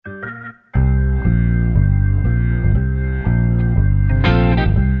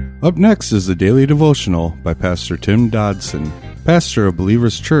Up next is the Daily Devotional by Pastor Tim Dodson, pastor of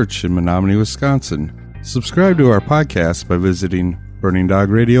Believers Church in Menominee, Wisconsin. Subscribe to our podcast by visiting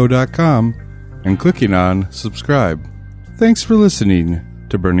BurningDogRadio.com and clicking on subscribe. Thanks for listening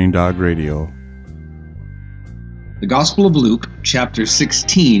to Burning Dog Radio. The Gospel of Luke, chapter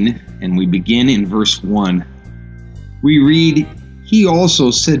 16, and we begin in verse 1. We read, "He also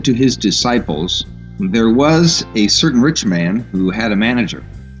said to his disciples, there was a certain rich man who had a manager.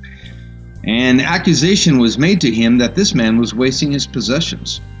 An accusation was made to him that this man was wasting his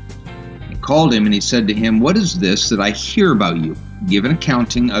possessions. He called him and he said to him, 'What is this that I hear about you? Give an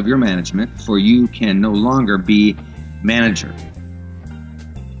accounting of your management, for you can no longer be manager.'"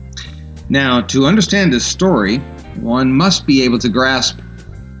 Now, to understand this story, one must be able to grasp,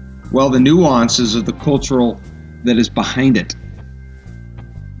 the nuances of the cultural that is behind it.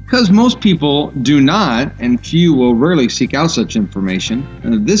 Because most people do not, and few will rarely seek out such information,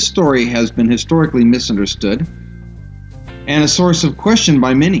 this story has been historically misunderstood and a source of question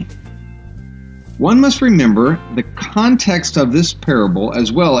by many. One must remember the context of this parable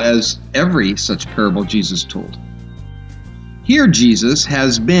as well as every such parable Jesus told. Here Jesus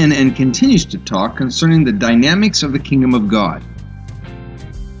has been and continues to talk concerning the dynamics of the kingdom of God.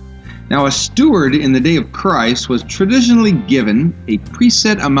 Now, a steward in the day of Christ was traditionally given a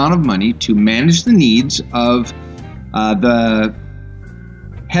preset amount of money to manage the needs of the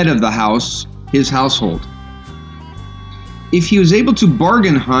head of the house, his household. If he was able to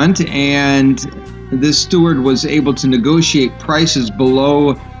bargain hunt and this steward was able to negotiate prices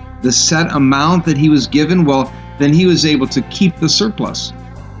below the set amount that he was given, then he was able to keep the surplus.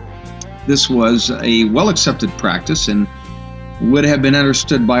 This was a well-accepted practice and would have been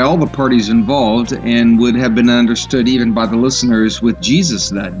understood by all the parties involved and would have been understood even by the listeners with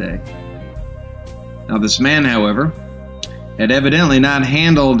Jesus that day. Now, this man, however, had evidently not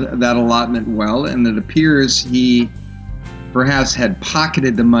handled that allotment well, and it appears he perhaps had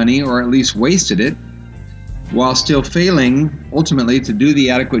pocketed the money or at least wasted it, while still failing ultimately to do the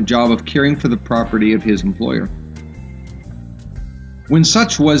adequate job of caring for the property of his employer. When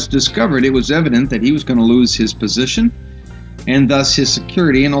such was discovered, it was evident that he was going to lose his position and thus his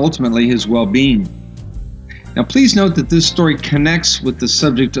security and ultimately his well-being. Now, please note that this story connects with the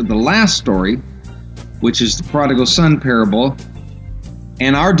subject of the last story, which is the prodigal son parable,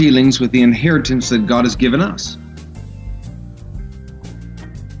 and our dealings with the inheritance that God has given us.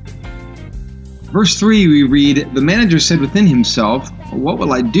 Verse 3, we read, "The manager said within himself, 'What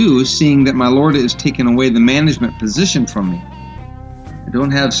will I do, seeing that my Lord has taken away the management position from me? I don't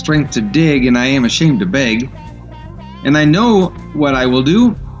have strength to dig, and I am ashamed to beg. And I know what I will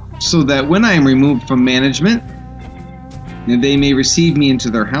do, so that when I am removed from management, they may receive me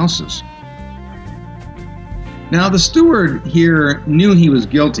into their houses.'" Now, the steward here knew he was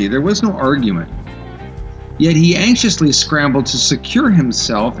guilty. There was no argument. Yet he anxiously scrambled to secure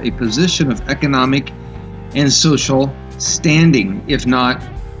himself a position of economic and social standing, if not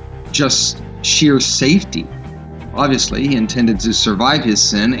just sheer safety. Obviously, he intended to survive his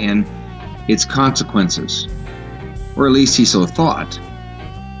sin and its consequences. Or at least he so thought.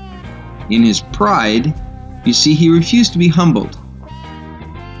 In his pride, you see, he refused to be humbled.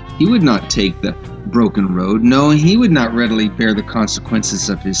 He would not take the broken road. No, he would not readily bear the consequences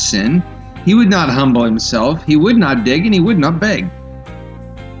of his sin. He would not humble himself. He would not dig, and he would not beg.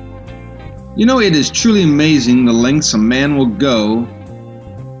 You know, it is truly amazing the lengths a man will go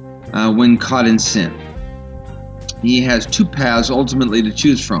when caught in sin. He has two paths ultimately to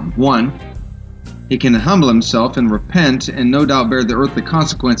choose from. One, he can humble himself and repent and no doubt bear the earthly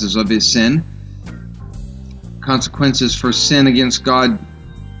consequences of his sin. Consequences for sin against God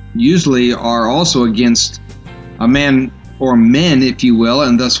usually are also against a man or men, if you will,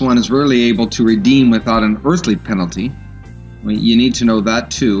 and thus one is rarely able to redeem without an earthly penalty. You need to know that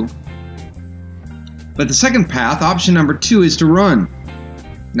too. But the second path, option number 2, is to run.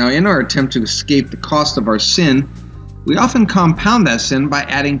 Now, in our attempt to escape the cost of our sin, we often compound that sin by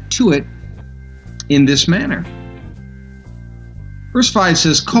adding to it in this manner. Verse 5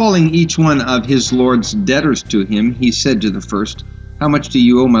 says, "Calling each one of his Lord's debtors to him, he said to the first, 'How much do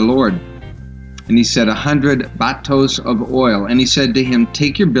you owe my Lord?' And he said, 100 batos of oil. And he said to him,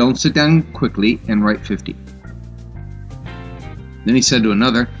 'Take your bill and sit down quickly and write 50. Then he said to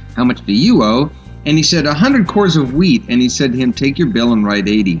another, 'How much do you owe?' And he said, 100 cores of wheat. And he said to him, 'Take your bill and write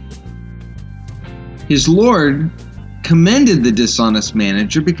 80. His Lord commended the dishonest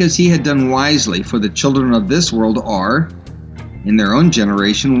manager because he had done wisely, for the children of this world are, in their own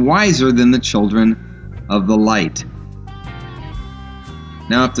generation, wiser than the children of the light.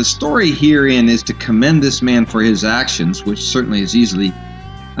 Now, if the story herein is to commend this man for his actions, which certainly is easily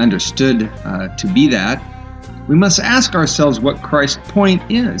understood to be that, we must ask ourselves what Christ's point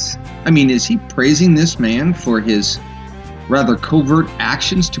is. I mean, is he praising this man for his rather covert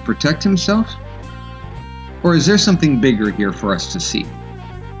actions to protect himself? Or is there something bigger here for us to see?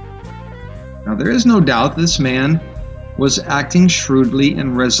 Now, there is no doubt this man was acting shrewdly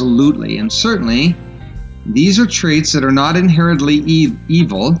and resolutely, and certainly these are traits that are not inherently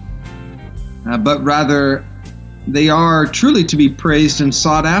evil, but rather they are truly to be praised and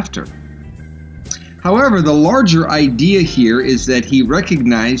sought after. However, the larger idea here is that he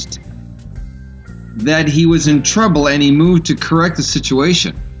recognized that he was in trouble and he moved to correct the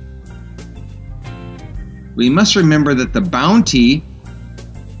situation. We must remember that the bounty,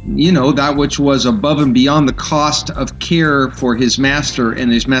 that which was above and beyond the cost of care for his master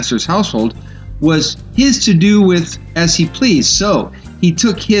and his master's household, was his to do with as he pleased. So he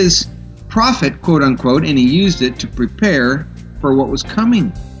took his profit, quote unquote, and he used it to prepare for what was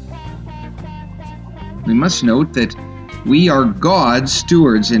coming. We must note that we are God's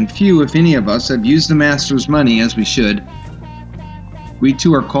stewards, and few, if any of us, have used the master's money as we should. We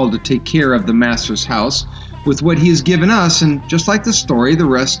too are called to take care of the master's house with what he has given us, and just like the story, the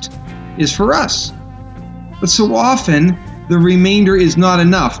rest is for us. But so often, the remainder is not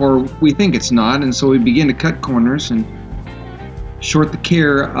enough, or we think it's not, and so we begin to cut corners and short the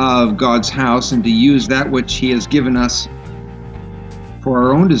care of God's house and to use that which he has given us for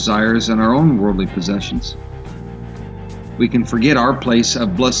our own desires and our own worldly possessions. We can forget our place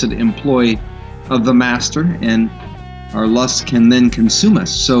of blessed employee of the master, and our lusts can then consume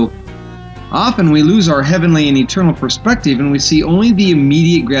us. So often we lose our heavenly and eternal perspective and we see only the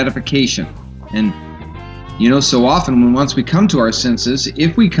immediate gratification. And so often once we come to our senses,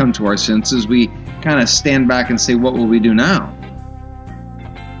 if we come to our senses, we kind of stand back and say, what will we do now?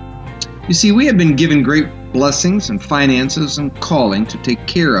 You see, we have been given great blessings and finances and calling to take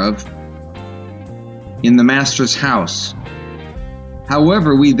care of in the master's house.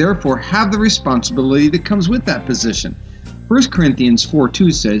 However, we therefore have the responsibility that comes with that position. 1 Corinthians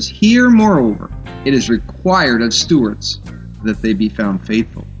 4:2 says, "Here, moreover, it is required of stewards that they be found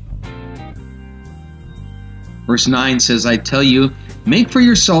faithful." Verse 9 says, "I tell you, make for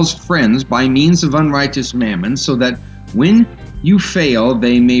yourselves friends by means of unrighteous mammon, so that when you fail,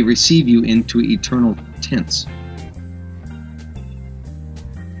 they may receive you into eternal tents."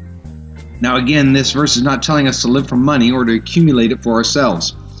 Now again, this verse is not telling us to live for money or to accumulate it for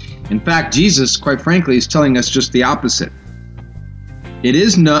ourselves. In fact, Jesus, quite frankly, is telling us just the opposite. It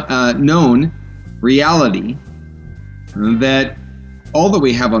is known reality that all that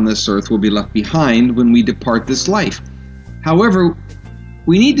we have on this earth will be left behind when we depart this life. However,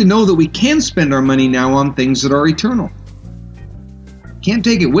 we need to know that we can spend our money now on things that are eternal. Can't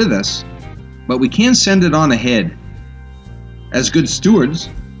take it with us, but we can send it on ahead. As good stewards,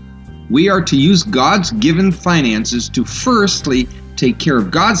 we are to use God's given finances to firstly take care of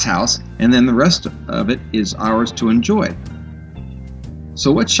God's house, and then the rest of it is ours to enjoy.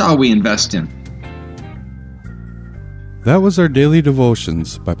 So what shall we invest in? That was our daily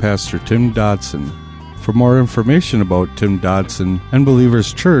devotions by Pastor Tim Dodson. For more information about Tim Dodson and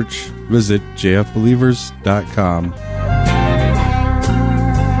Believers Church, visit jfbelievers.com.